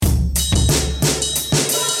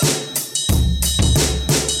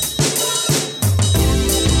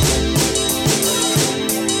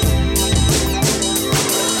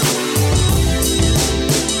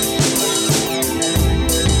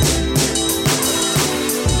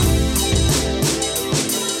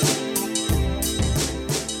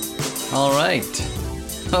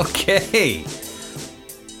Okay.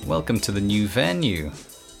 Welcome to the new venue.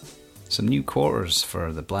 Some new quarters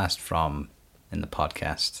for the Blast From in the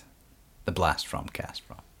podcast. The Blast From Cast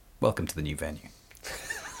From. Welcome to the new venue.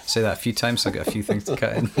 Say that a few times so I've got a few things to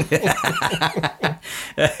cut in.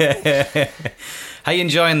 How are you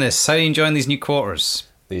enjoying this? How are you enjoying these new quarters?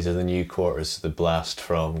 These are the new quarters, the Blast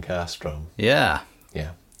From Cast From. Yeah.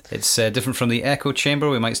 Yeah. It's different from the echo chamber.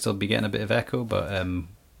 We might still be getting a bit of echo, but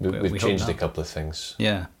we've changed a couple of things.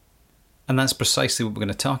 Yeah. And that's precisely what we're going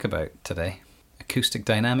to talk about today. Acoustic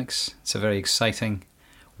dynamics. It's a very exciting,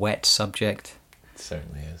 wet subject. It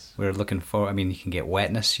certainly is. We're looking for, you can get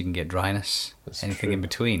wetness, you can get dryness, That's anything true. in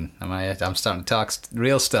between. I'm starting to talk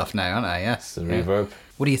real stuff now, aren't I? It's the reverb.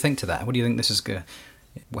 What do you think to that? What do you think this is going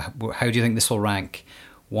to... How do you think this will rank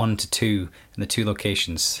 1 to 2 in the two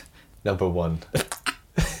locations? Number 1.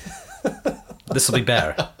 This will be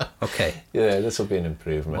better. Okay. Yeah, this will be an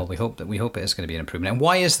improvement. Well, we hope it is going to be an improvement. And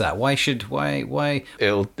why is that? Why?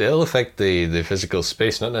 It'll affect the physical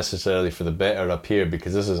space, not necessarily for the better up here,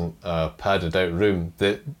 because this isn't a padded out room.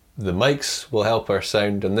 The mics will help our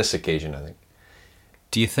sound on this occasion, I think.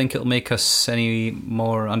 Do you think it'll make us any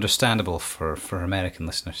more understandable for American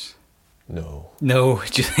listeners? No. No.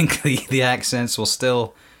 Do you think the accents will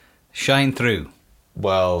still shine through?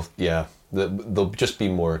 Well, yeah. There'll just be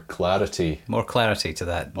more clarity. More clarity to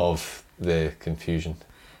that. Of the confusion.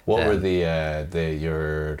 What were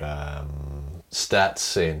your stats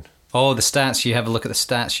saying? Oh, the stats. You have a look at the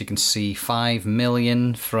stats. You can see 5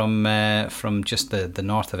 million from just the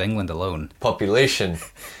north of England alone. Population.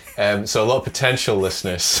 So a lot of potential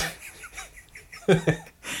listeners.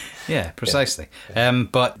 Yeah, precisely. Yeah.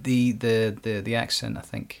 But the accent, I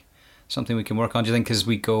think, something we can work on. Do you think as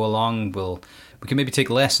we go along, we can maybe take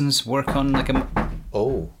lessons, work on like a...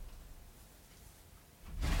 Oh.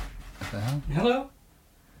 What the hell? Hello?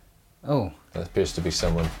 Oh. That appears to be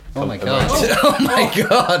someone. Oh my god. Oh my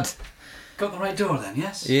god. Got the right door then,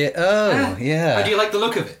 yes? Yeah. Oh, yeah. How do you like the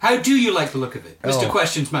look of it? How do you like the look of it? Mr. Oh.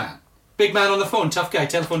 Questions Man. Big man on the phone, tough guy,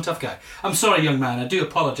 telephone tough guy. I'm sorry, young man, I do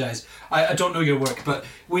apologise. I don't know your work, but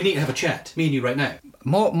we need to have a chat, me and you right now.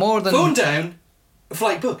 More than... Phone down,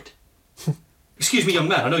 flight booked. Excuse me, young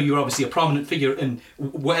man, I know you're obviously a prominent figure in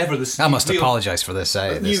whatever this... I must apologise for this.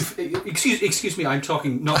 Excuse me, I'm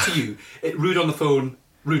talking not to you. Rude on the phone,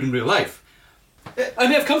 rude in real life. I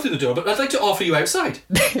may have come through the door, but I'd like to offer you outside.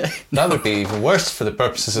 That would be even worse for the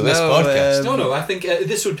purposes of this podcast. No, I think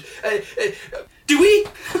this would... do we?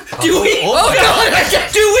 Do we? Oh my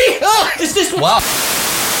god! Do we? Oh, is this what... Wow.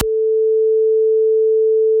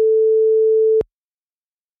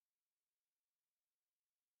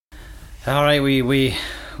 All right, we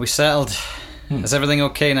settled. Is everything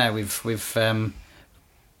okay now? We've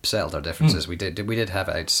settled our differences. We did have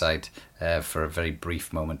it outside for a very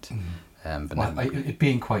brief moment. But well, it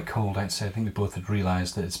being quite cold outside, I think we both had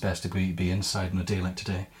realised that it's best to be inside on a day like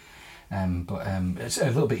today. But it's a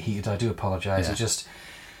little bit heated. I do apologise. Yeah. It's just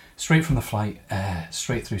straight from the flight,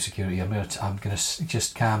 straight through security. I'm gonna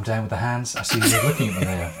just calm down with the hands. I see you're looking at me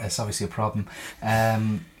there. It's obviously a problem.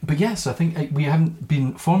 But yes, I think we haven't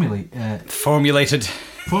been formulated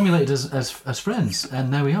as friends,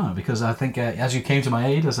 and now we are, because I think as you came to my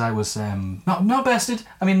aid as I was not bested.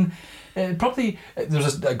 I mean, probably there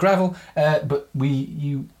was a gravel, but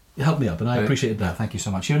you helped me up, and I appreciated that. Thank you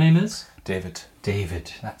so much. Your name is? David.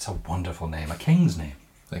 David. That's a wonderful name. A king's name.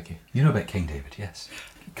 Thank you. You know about King David, yes.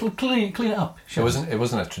 Clean it up. It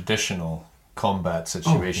wasn't a traditional combat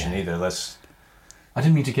situation either. I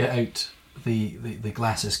didn't mean to get out the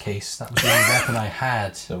glasses case. That was the only weapon I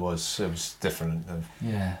had. It was different.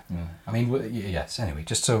 Yeah. I mean, yes. Anyway,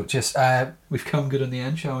 we've come good in the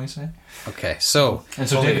end, shall we say? okay, so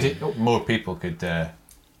David, more people could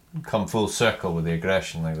come full circle with the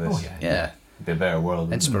aggression like this. Oh yeah. yeah, It'd be a better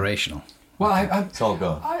world. inspirational. Well, It's all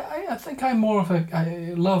gone. I think I'm more of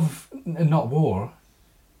a love and not war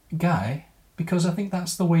guy, because I think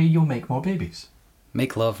that's the way you'll make more babies.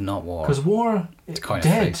 Make love, not war. Because war, quite a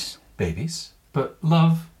dead phrase. babies, but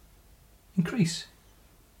love increase.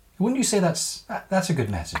 Wouldn't you say that's a good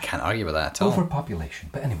message? I can't argue with that at all. Overpopulation.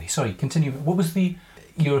 But anyway, sorry, continue. What was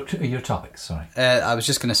your topic? Sorry. I was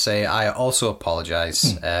just going to say I also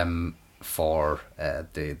apologise for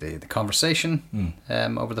the conversation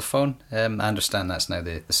over the phone. I understand that's now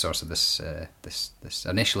the source of this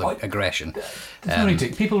initial aggression.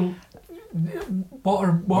 People,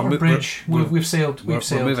 water bridge. We've sailed. We're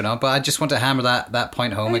moving on, but I just want to hammer that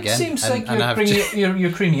point home again. It seems like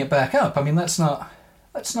you're creaming it back up. I mean, let's not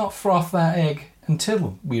froth that egg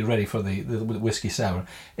until we're ready for the whiskey sour.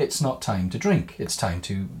 It's not time to drink. It's time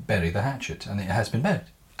to bury the hatchet, and it has been buried.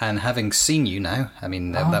 And having seen you now, I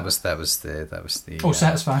mean, that was the. Oh,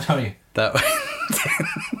 satisfied, are you? That.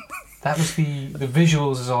 That was the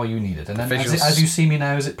visuals is all you needed, and then as you see me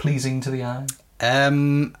now, is it pleasing to the eye?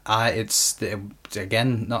 It's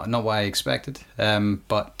again not what I expected.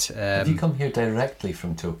 But have you come here directly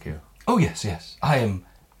from Tokyo? Oh yes, I am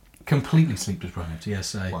completely sleep deprived.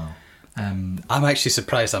 Yes, Wow. I'm actually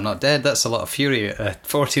surprised I'm not dead. That's a lot of fury. A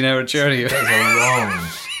 14-hour journey. That's a long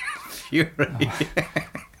fury.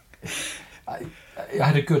 I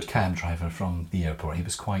had a good cab driver from the airport. He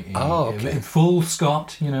was quite okay. full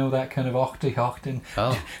Scot, that kind of ochting.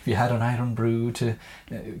 Oh. If you had an iron brew to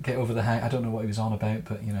get over the hang, I don't know what he was on about,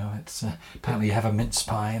 but it's apparently you have a mince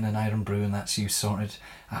pie and an iron brew, and that's you sorted.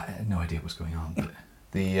 I had no idea what was going on. But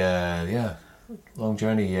the long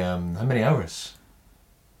journey. How many hours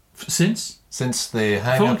since the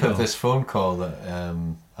hang up of this phone call that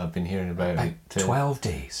I've been hearing about? 12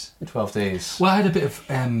 days. 12 days. Well, I had a bit of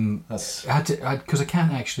because I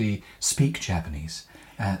can't actually speak Japanese,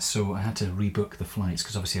 so I had to rebook the flights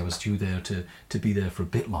because obviously I was due there to be there for a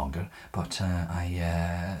bit longer, but I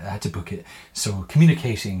had to book it. So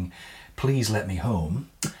communicating, please let me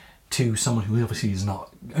home, to someone who obviously is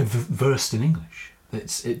not versed in English.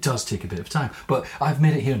 It does take a bit of time, but I've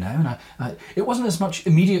made it here now, and it wasn't as much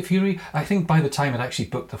immediate fury. I think by the time I'd actually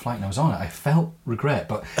booked the flight and I was on it, I felt regret,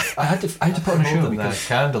 but I had to put on a show because that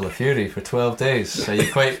candle of fury for 12 days. So you're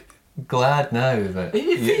quite glad now that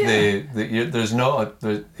there's not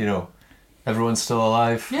everyone's still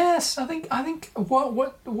alive. Yes, I think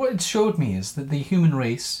what it showed me is that the human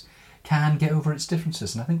race can get over its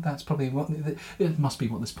differences, and I think that's probably it must be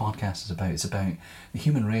what this podcast is about. It's about the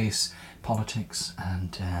human race, politics,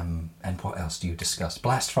 and what else do you discuss?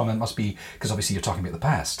 Blast from, it must be, because obviously you're talking about the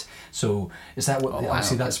past. So is that what?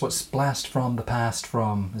 Obviously, that's what's Blast from the Past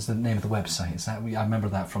from is the name of the website. Is that I remember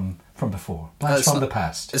that from before. Blast from the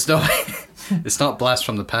Past. It's not. It's not Blast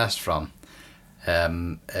from the Past from.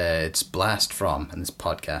 It's Blast from, and this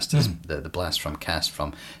podcast is the Blast from cast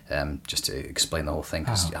from. Just to explain the whole thing,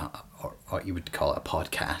 because or you would call it a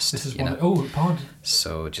podcast. This is pod.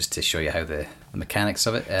 So just to show you how the mechanics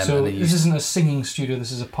of it. So this isn't a singing studio.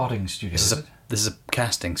 This is a podding studio. This is a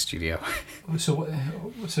casting studio.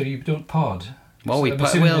 So you don't pod. Well,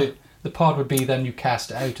 the pod would be then you cast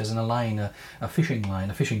it out as in a fishing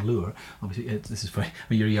lure. Obviously, this is for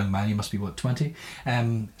when you're a young man. You must be 20.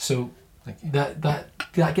 So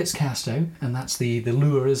that gets cast out, and that's the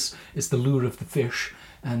lure is the lure of the fish,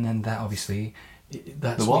 and then that obviously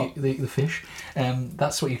that's the fish.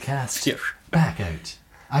 That's what you cast back out.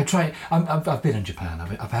 I've been in Japan.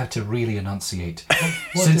 I've had to really enunciate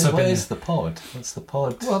since I've been. What is the pod? What's the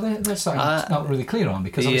pod? Well, that's not really clear on,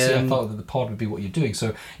 because obviously I thought that the pod would be what you're doing.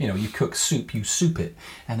 So you cook soup, you soup it,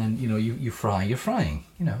 and then you fry, you're frying.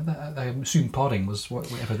 I assume podding was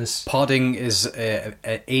whatever this. Podding is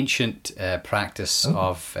an ancient practice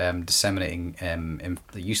of disseminating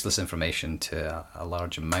the useless information to a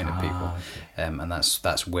large amount of people, and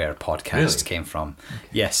that's where podcast came from. Okay.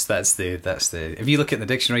 Yes, that's the. If you look at the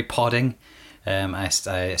dictionary, podding. I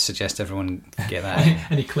suggest everyone get that.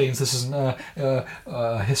 And he claims this isn't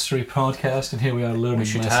a history podcast, and here we are learning. We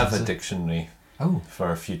should have a dictionary.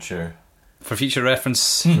 For future. For future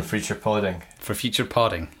reference. For future podding. For future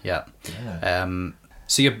podding, yeah.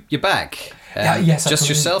 So you're back. Yes. Just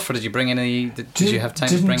yourself, or did you bring any? Did you have time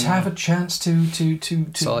to bring? Didn't have a chance to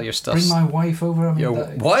all your stuff. Bring my wife over. I mean, your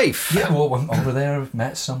wife? Yeah. Well, over there, I've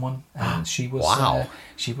met someone, and she was. Wow.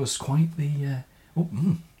 She was quite the.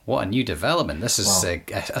 What a new development! This is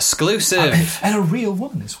exclusive, and a real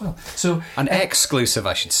woman as well. So an exclusive,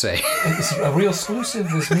 I should say. It's a real exclusive.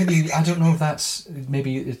 There's maybe I don't know if that's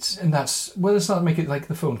let's not make it like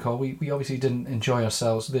the phone call. We obviously didn't enjoy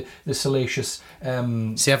ourselves. The salacious.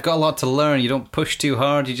 See, I've got a lot to learn. You don't push too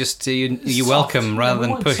hard. You just you welcome rather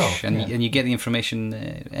than push, soft, and you get the information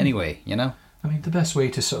anyway. I mean, the best way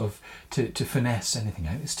to sort of to finesse anything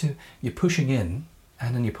out is you're pushing in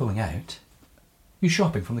and then you're pulling out. You're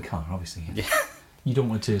shopping from the car, obviously. Yeah. You don't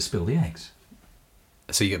want to spill the eggs.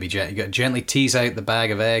 So you got to gently tease out the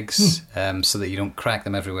bag of eggs, so that you don't crack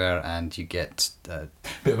them everywhere, and you get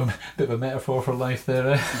bit of a metaphor for life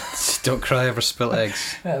there. Don't cry over spilt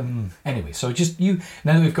eggs. Anyway, so just now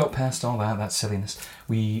that we've got past all that silliness,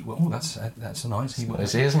 that's a noise. It's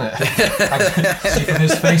noisy, isn't it? See from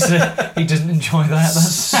his face, he didn't enjoy that.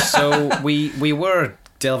 So we were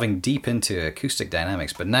delving deep into acoustic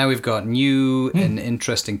dynamics, but now we've got new and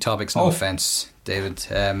interesting topics. No offense, David,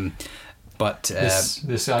 but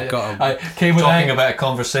I came talking about a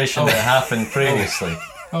conversation that happened previously.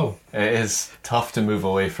 Oh, It is tough to move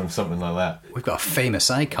away from something like that. We've got a famous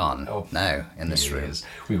icon Oh, now in this he room. is.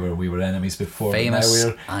 We were enemies before. but Famous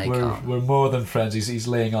now icon. we're more than friends. He's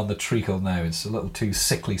laying on the treacle now. It's a little too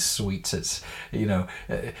sickly sweet. It's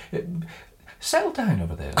settle down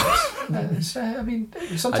over there. I mean,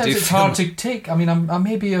 sometimes do it's feel- hard to take. I mean, I'm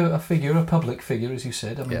maybe a figure, a public figure, as you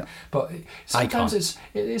said. I mean, Yeah. but sometimes Icon.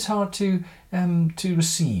 it is hard to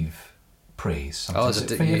receive praise. Oh, is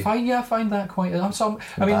Sometimes. it- I find that quite. I mean,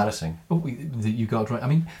 Embarrassing. you got it right. I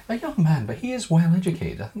mean, a young man, but he is well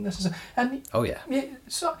educated. I think this is and Oh yeah. yeah,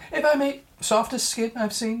 so if I make softest skin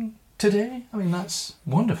I've seen today, I mean that's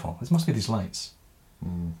wonderful. This must be these lights.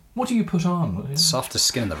 What do you put on? Softest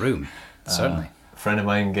skin in the room. Certainly. A friend of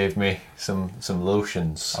mine gave me some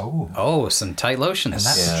lotions. Oh, some tight lotions. And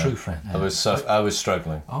that's Yeah. a true friend. I was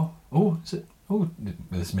struggling. Is it? Oh,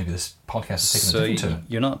 maybe this podcast is taking So a different turn.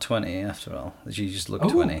 you're not 20 after all. You just look Oh.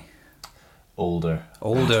 20. Older.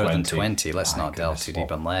 Older than 20. Let's My not delve goodness, too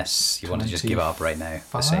deep what? unless you want to just give it up right now.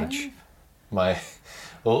 This 25? age. My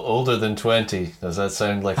older than 20. Does that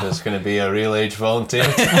sound like there's going to be a real age volunteer?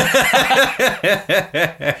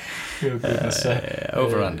 Oh, goodness,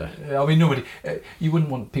 over under. I mean, nobody. You wouldn't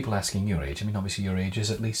want people asking your age. I mean, obviously your age is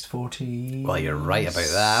at least 40. Well, you're right about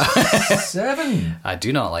that. 7. I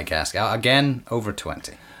do not like asking. Again, over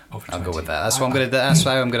 20. Over I'll go 20. with that. That's what I'm going to. That's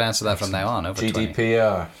how I'm going to answer that from now on. Over 20.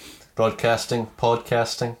 GDPR. Broadcasting,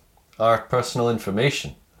 podcasting, our personal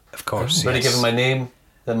information. Of course. I've already yes. given my name,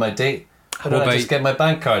 then my date. Why don't What I about- just get my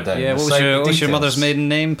bank card down? Yeah. and What cite the was your details? mother's maiden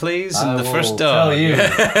name, please? I And the will first dog. tell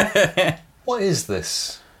you. What is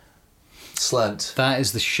this slant? That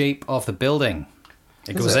is the shape of the building.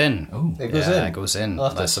 It Is goes it? in. Oh. It goes Yeah, in. it goes in. I'll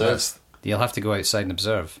have to That's- you'll have to go outside and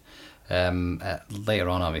observe. Later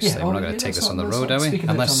on, obviously, we're not going to take this on the road, are we?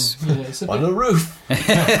 Unless it's a On bit, the roof.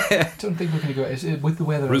 I don't think we're going to go is it with the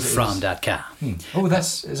weather. as it is. rooffrom.com. Oh,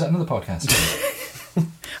 is that another podcast?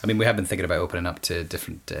 I mean, we have been thinking about opening up to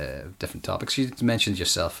different topics. You mentioned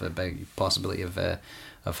yourself about the possibility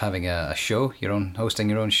of having a show, hosting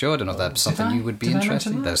your own show. I don't know if that's something I? you would be Did I interested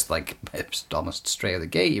in. mention that? That's like it's almost straight out of the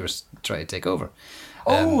gate. You were trying to take over.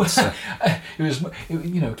 Oh, So- it was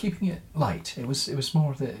keeping it light. It was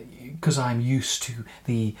more because I'm used to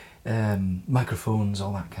the microphones,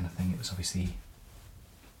 all that kind of thing. It was obviously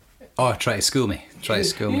try to school me. Try to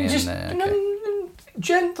school me. just Okay.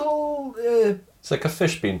 gentle. It's like a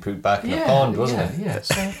fish being put back in Yeah, a pond, wasn't it? Yeah.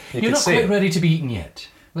 So You you're could not see quite it. ready to be eaten yet.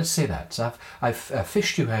 Let's say that. So I've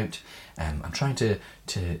fished you out. I'm trying to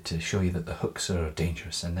show you that the hooks are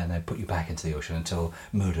dangerous, and then I put you back into the ocean until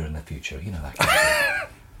murder in the future. You know that kind of thing.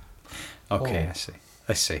 Okay, Oh.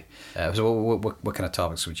 I see. So, what kind of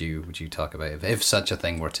topics would you talk about if such a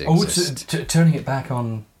thing were to Oh, it's exist? turning it back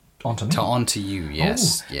onto me. Onto you,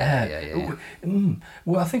 yes. Oh, Yeah.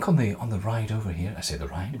 Well, I think on the ride over here, I say the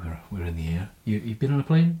ride. We're in the air. You've been on a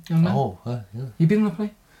plane, young man? Oh, yeah. You've been on a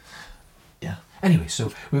plane? Yeah. Anyway,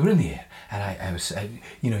 so we were in the air, and I was,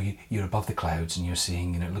 you're above the clouds, and you're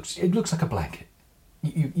seeing, it looks like a blanket.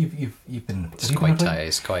 You've been. It's have you been quite on a plane? tight.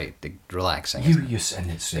 It's quite relaxing. You isn't it? and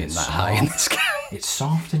it's Being it's that high in the soft. sky. It's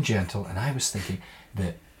soft and gentle, and I was thinking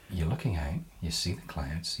that you're looking out, you see the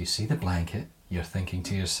clouds, you see the blanket, you're thinking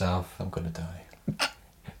to yourself, I'm going to die.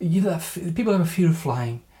 people have a fear of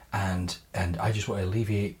flying, and I just want to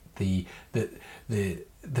alleviate the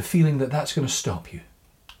feeling that that's going to stop you.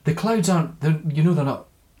 The clouds aren't.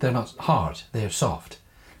 They're not hard. They're soft.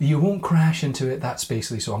 You won't crash into it. That's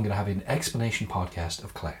basically. So I'm going to have an explanation podcast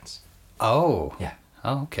of clouds. Oh. Yeah.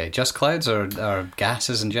 Oh, okay. Just clouds or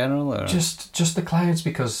gases in general? Or? Just the clouds,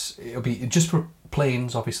 because it'll be just for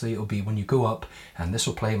planes. Obviously, it'll be when you go up, and this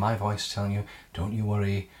will play my voice telling you, "Don't you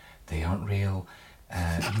worry, they aren't real.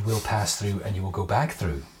 You will pass through, and you will go back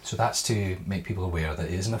through." So that's to make people aware that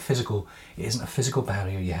it isn't a physical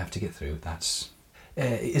barrier you have to get through.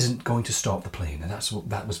 It isn't going to stop the plane, and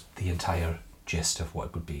that was the entire gist of what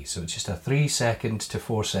it would be. So it's just a 3 second to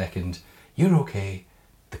 4 second. You're okay.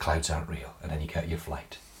 The clouds aren't real, and then you get your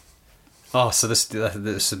flight. Oh, so this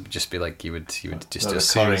would just be like you would just Not do a recurring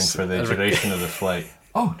series. for the duration of the flight.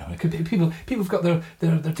 Oh no! It could be people have got their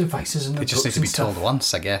devices and their It just needs books to be and stuff. told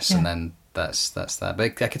once, I guess, Yeah. and then that's that.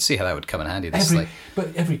 But I could see how that would come in handy. This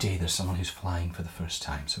But every day there's someone who's flying for the first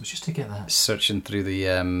time, so it's just to get that. searching through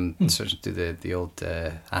the the old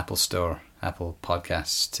Apple Store, Apple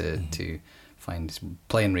Podcasts to find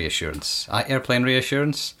plane reassurance, airplane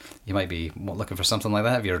reassurance. You might be looking for something like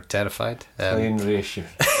that if you're terrified. Plane ratio.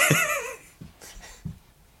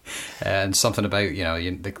 And something about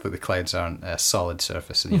the clouds aren't a solid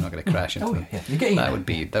surface and you're not going to crash into Oh them. yeah, you're getting That would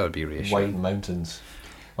be reassuring. White mountains.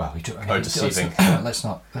 Well, we do, I mean, Or deceiving. Let's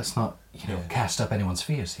not cast up anyone's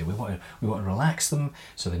fears here. We want to relax them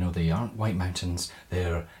so they know they aren't white mountains.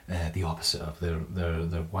 They're the opposite of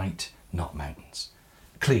they're white, not mountains.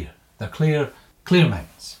 Clear. They're clear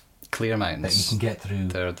mountains Clear that mountains. you can get through.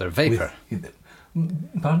 They're vapour.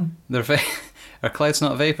 Pardon? Are clouds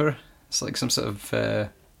not vapour? It's like some sort of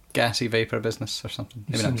gassy vapour business or something.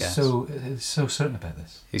 You Maybe not seem gas. so certain about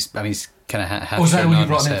this. He's kind of half. Was that sure who you nodding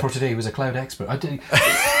brought his him in head. for today? He was a cloud expert. I did.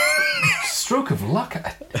 Stroke of luck.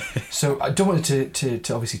 So I don't want to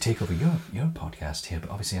obviously take over your podcast here, but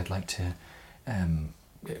obviously I'd like to,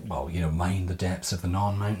 mine the depths of the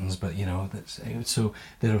non-mountains. But so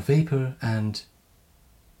there are vapour and.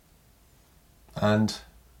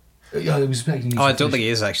 Yeah, I was expecting. Oh, I don't think he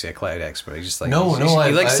is actually a cloud expert. He's just like No,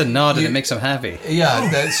 he likes to nod and you- it makes him happy.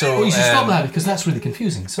 Yeah, so Oh, you should stop that because that's really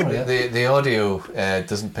confusing. Sorry. the audio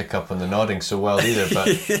doesn't pick up on the nodding so well either. But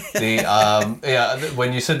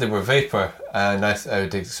when you said they were vapor, and I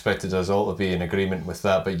would expected us all to be in agreement with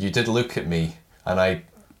that. But you did look at me, and I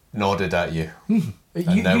nodded at you. And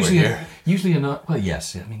now we're here. Usually a nod. Well,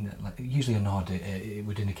 yes. I mean, usually a nod it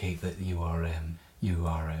would indicate that you are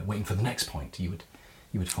waiting for the next point.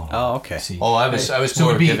 You would follow. Oh, okay. See. Oh, I was So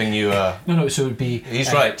more it'd be- giving you a. No. So it would be.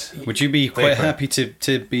 He's right. Would you be quite Vapour. happy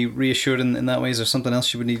to be reassured in that way? Is there something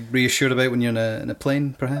else you would need reassured about when you're in a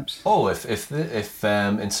plane, perhaps? Oh, if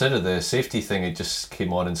instead of the safety thing, it just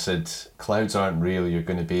came on and said clouds aren't real, you're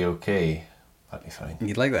going to be okay. That'd be fine.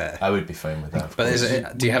 You'd like that. I would be fine with that. of But course.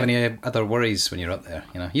 do you have any other worries when you're up there?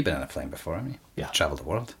 You've been in a plane before, haven't you? Yeah. Travelled the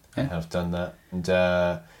world. I Yeah. have done that,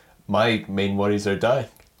 and my main worries are dying.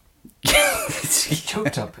 He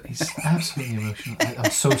choked up. He's absolutely emotional.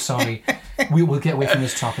 I'm so sorry. We will get away from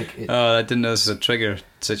this topic. Oh, I didn't know this was a trigger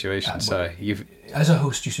situation. Sorry. You've As a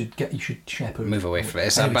host, you should shepherd. Move away from it.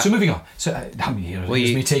 It's Anyway, about- so moving on. So here's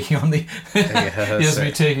me taking on the. Here's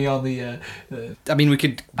me taking on the. I mean, we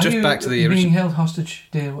could drift back to the being original. held hostage,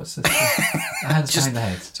 dear. What's this? Hands behind the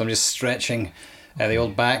head. So I'm just stretching the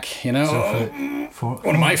old back, So for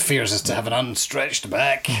One of my fears is to have an unstretched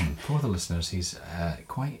back. for the listeners, he's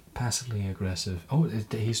quite passively aggressive. Oh,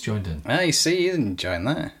 he's joined in. Ah, you see, he's enjoying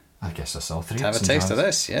that. I guess that's all three. To have a ups and taste of downs.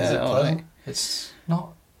 this, yeah. Is it all pleasant? right. It's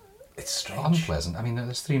not It's strange. unpleasant. I mean,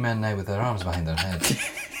 there's three men now with their arms behind their heads,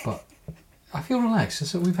 but I feel relaxed.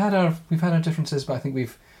 So we've had our differences, but I think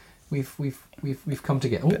we've come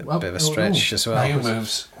together. Bit of a stretch as well. Now your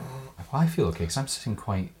moves. Well, I feel okay because I'm sitting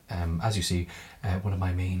quite. As you see, one of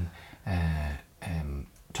my main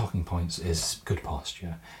talking points is good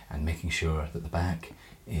posture and making sure that the back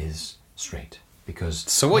is straight. Because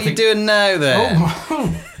So what are you doing now then?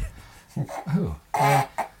 Oh,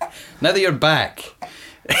 Now that you're back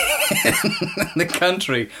in the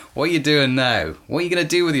country, what are you doing now? What are you going to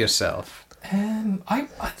do with yourself? I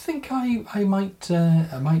think I might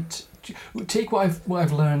take what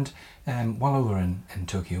I've learned while over in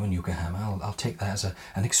Tokyo and Yokohama. I'll take that as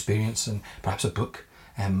an experience and perhaps a book.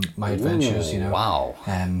 My adventures, Ooh, wow.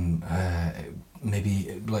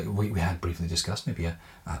 Maybe like we had briefly discussed, maybe a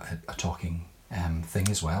talking thing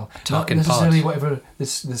as well. Talking Not necessarily pod. whatever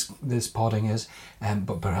this podding is,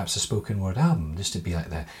 but perhaps a spoken word album, just to be like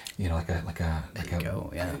the like a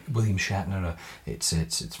go, yeah. William Shatner.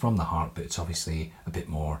 It's from the heart, but it's obviously a bit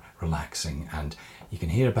more relaxing, and you can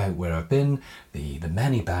hear about where I've been, the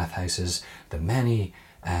many bathhouses, the many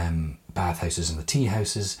bathhouses and the tea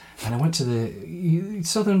houses, and I went to the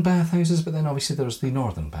southern bathhouses, but then obviously there's the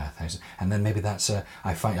northern bathhouses, and then maybe that's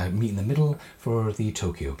I meet in the middle for the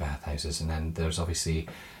Tokyo bathhouses, and then there's obviously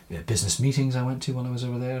business meetings I went to when I was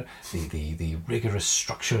over there. The rigorous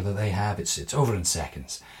structure that they have, it's over in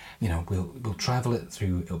seconds. We'll travel it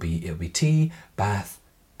through. It'll be tea, bath,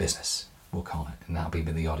 business. We'll call it, and that'll be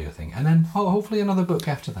the audio thing, and then hopefully another book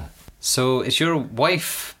after that. So is your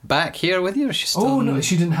wife back here with you? Or is she still Oh no,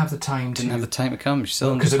 she didn't have the time didn't have the time to come. She's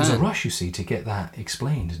still in because it was a Japan. rush, you see, to get that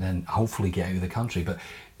explained and then hopefully get out of the country. But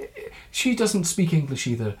she doesn't speak English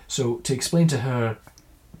either, so to explain to her,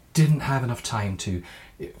 didn't have enough time to,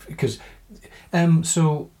 because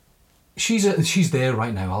so she's there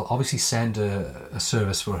right now. I'll obviously send a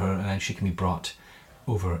service for her, and then she can be brought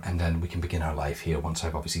over, and then we can begin our life here once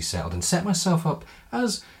I've obviously settled and set myself up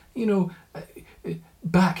as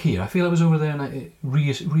back here. I feel I was over there and I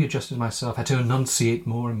readjusted myself. I had to enunciate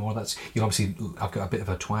more and more. That's obviously I've got a bit of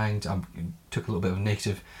a twang. I took a little bit of a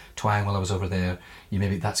native twang while I was over there.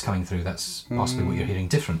 Maybe that's coming through. That's possibly what you're hearing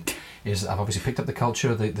different. Is I've obviously picked up the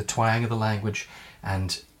culture, the twang of the language,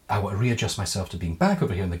 and I want to readjust myself to being back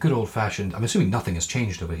over here in the good old-fashioned. I'm assuming nothing has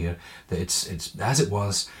changed over here. That it's as it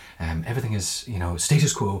was. Everything is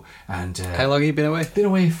status quo. And How long have you been away? been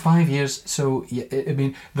away 5 years. So yeah, I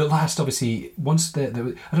mean, the last obviously once I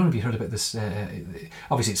don't know if you heard about this.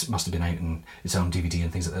 Obviously, it must have been out in its own DVD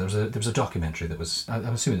and things like that. There was a documentary that was.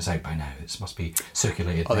 I'm assuming it's out by now. It must be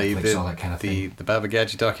circulated, Netflix, all that kind of thing. The Baba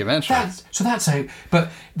Gadget documentary. That's out. But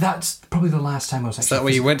that's probably the last time I was. Is that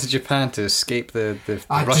where you went to Japan to escape the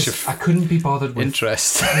rush of I couldn't be bothered with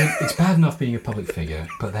interest? I mean, it's bad enough being a public figure,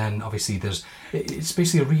 but then obviously it's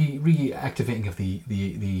basically a reactivating of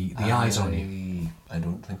the eyes on you. I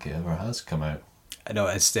don't think it ever has come out. I know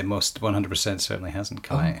it's the most 100% certainly hasn't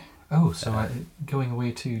come out. Oh, so going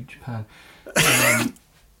away to Japan.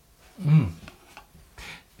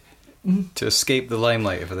 To escape the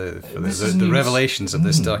limelight for the news. revelations of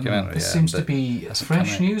this documentary. This yeah, seems to be hasn't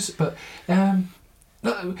fresh come out. news, but a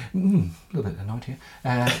little bit annoyed here.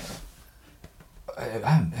 I'm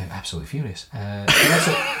absolutely furious.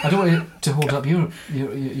 I don't want you to hold up your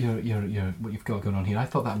what you've got going on here. I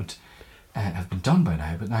thought that would have been done by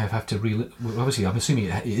now, but now I have to relive. Well, obviously, I'm assuming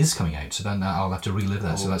it is coming out, so then I'll have to relive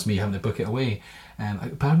that. So that's me having to book it away.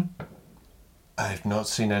 Pardon? I've not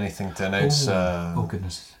seen anything to announce. Oh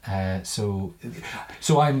goodness. So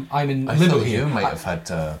I'm in I limbo thought here. you might have had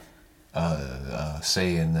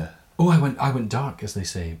say in the. Oh, I went dark, as they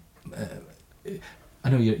say. I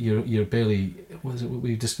know you're barely. What is it?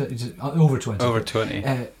 We just over 20. Over 20.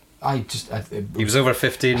 He was over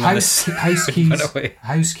 15 when house keys, went away.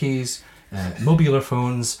 house keys, mobular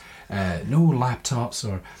phones, no laptops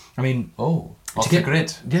or. I mean, off the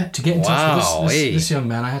grid. Yeah, to get in touch Wow, with this young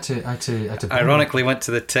man, I had to. Ironically, went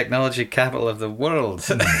to the technology capital of the world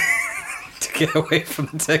to get away from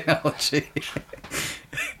the technology. It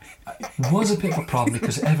was a bit of a problem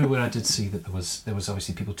because everywhere I did see that there was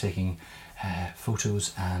obviously people taking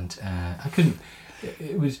photos, and I couldn't.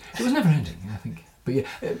 It was never ending, I think. But yeah,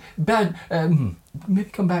 bad. Maybe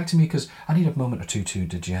come back to me because I need a moment or two to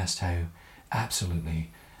digest how absolutely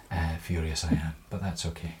furious I am. But that's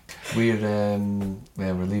okay. We're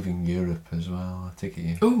leaving Europe as well. I take it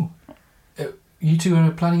you. Oh, you two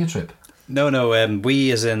are planning a trip. No.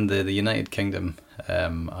 We, as in the United Kingdom,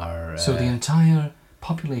 are. So the entire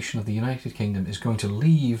population of the United Kingdom is going to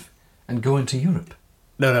leave and go into Europe.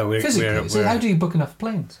 No, we're Physically. So how do you book enough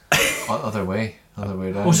planes? Other way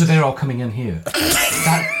around. Oh, so they're all coming in here.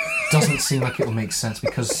 That doesn't seem like it will make sense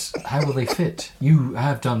because how will they fit? You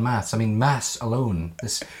have done maths. I mean, maths alone,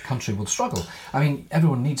 this country will struggle. I mean,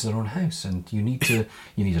 everyone needs their own house, and you need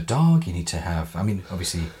a dog. You need to have. I mean,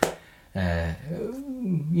 obviously,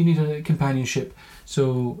 you need a companionship.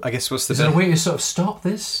 So I guess is there a way to sort of stop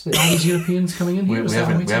this? All these Europeans coming in here. We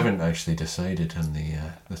haven't actually decided on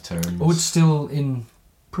the terms. Oh, it's still in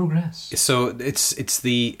progress. So it's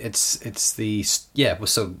the yeah. Well,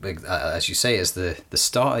 so as you say, is the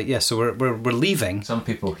start. Yeah. So we're leaving. Some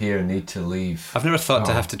people here need to leave. I've never thought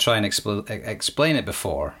to have to try and explain it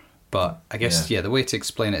before, but I guess the way to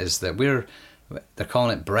explain it is that they're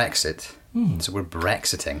calling it Brexit. So we're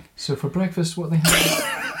Brexiting. So for breakfast, what they have?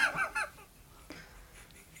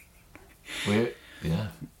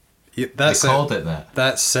 That's they called it that.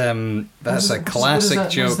 That's a classic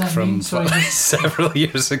joke from several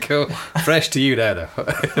years ago. Fresh to you now, though.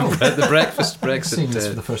 The breakfast Brexit. Seeing this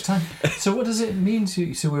for the first time. So what does it mean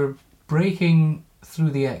so we're breaking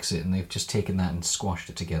through the exit, and they've just taken that and squashed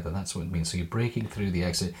it together. That's what it means. So you're breaking through the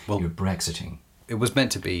exit. You're Brexiting. It was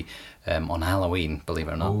meant to be on Halloween, believe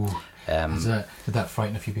it or not. Did that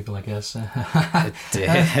frighten a few people, I guess? It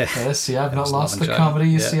did. See, I've not lost the comedy.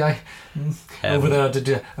 You see, over there I did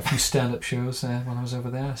a few stand-up shows when I was over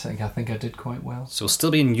there. I think I did quite well. So we'll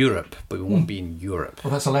still be in Europe, but we won't be in Europe.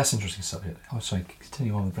 Well, that's a less interesting subject. Oh, sorry,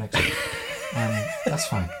 continue on with Brexit. That's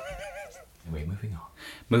fine. Anyway,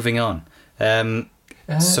 moving on.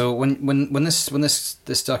 So when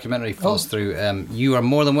this documentary falls through, you are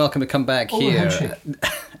more than welcome to come back here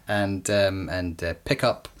and pick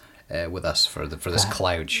up with us for this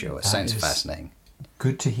cloud show. It sounds fascinating.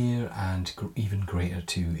 Good to hear, and even greater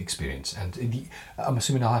to experience. And I'm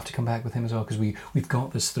assuming I'll have to come back with him as well, because we've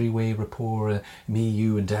got this three-way rapport. Me,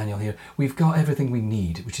 you, and Daniel here. We've got everything we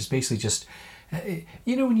need, which is basically just.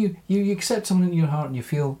 When you accept someone in your heart and you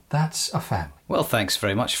feel that's a family. Well, thanks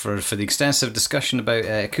very much for the extensive discussion about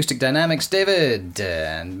acoustic dynamics, David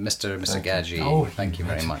and Mr. Gadget. Oh, thank you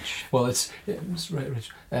very much. Well, it's right,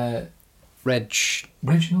 Rich.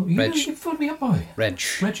 Reginald, you phoned me up, boy.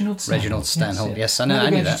 Reginald Stanhope. Yes, I Baba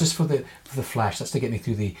knew Gadget's that. just for the flash. That's to get me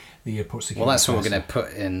through the airport security. Well, that's what we're process. going to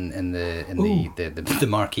put in the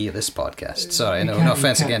marquee of this podcast. Sorry, You no can't-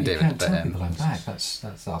 offense you can't- again, you David. can't But tell people I'm back.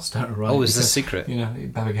 That's I'll start a riot. Oh, is this because, secret? You know,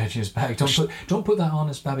 Baba Gadget is back. Don't put that on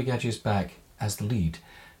as Baba Gadget is back as the lead,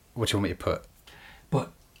 what do you want me to put?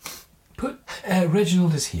 but put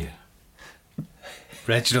Reginald is here.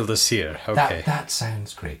 Reginald is here. Okay. That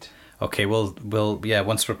sounds great. Okay. We'll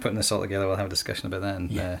once we're putting this all together, we'll have a discussion about that.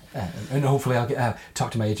 And, And hopefully I'll get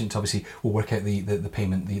talk to my agent. Obviously, we'll work out the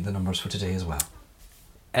payment, the numbers for today as well.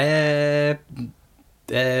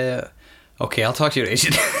 Okay, I'll talk to your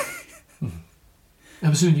agent.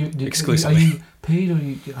 I'm assuming Exclusively. Are you paid,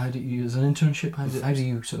 or how do you as an internship? How do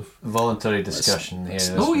you sort of Voluntary discussion here. This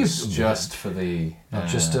Oh, was you- just for the not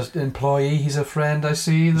just an employee? He's a friend. I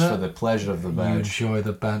see it's that. for the pleasure of the You badge. enjoy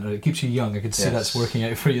the banter. It keeps you young. I can see Yes. that's working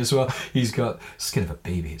out for you as well. He's got skin of a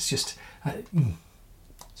baby. It's just.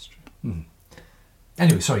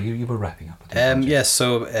 Anyway, sorry, you were wrapping up. I do apologize. Yes.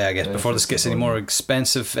 So I guess before this gets any more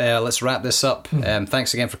expensive, let's wrap this up.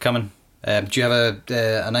 Thanks again for coming. Do you have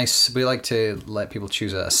a nice? We like to let people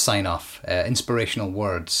choose a sign off, inspirational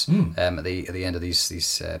words at the end of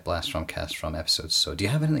these Blast From Cast From episodes. So, do you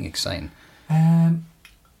have anything exciting?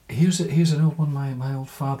 Here's an old one. My old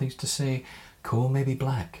father used to say, "Coal may be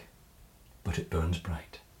black, but it burns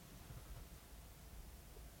bright."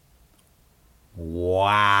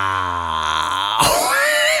 Wow.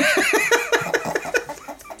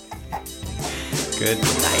 Good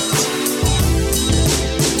night.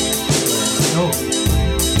 Oh.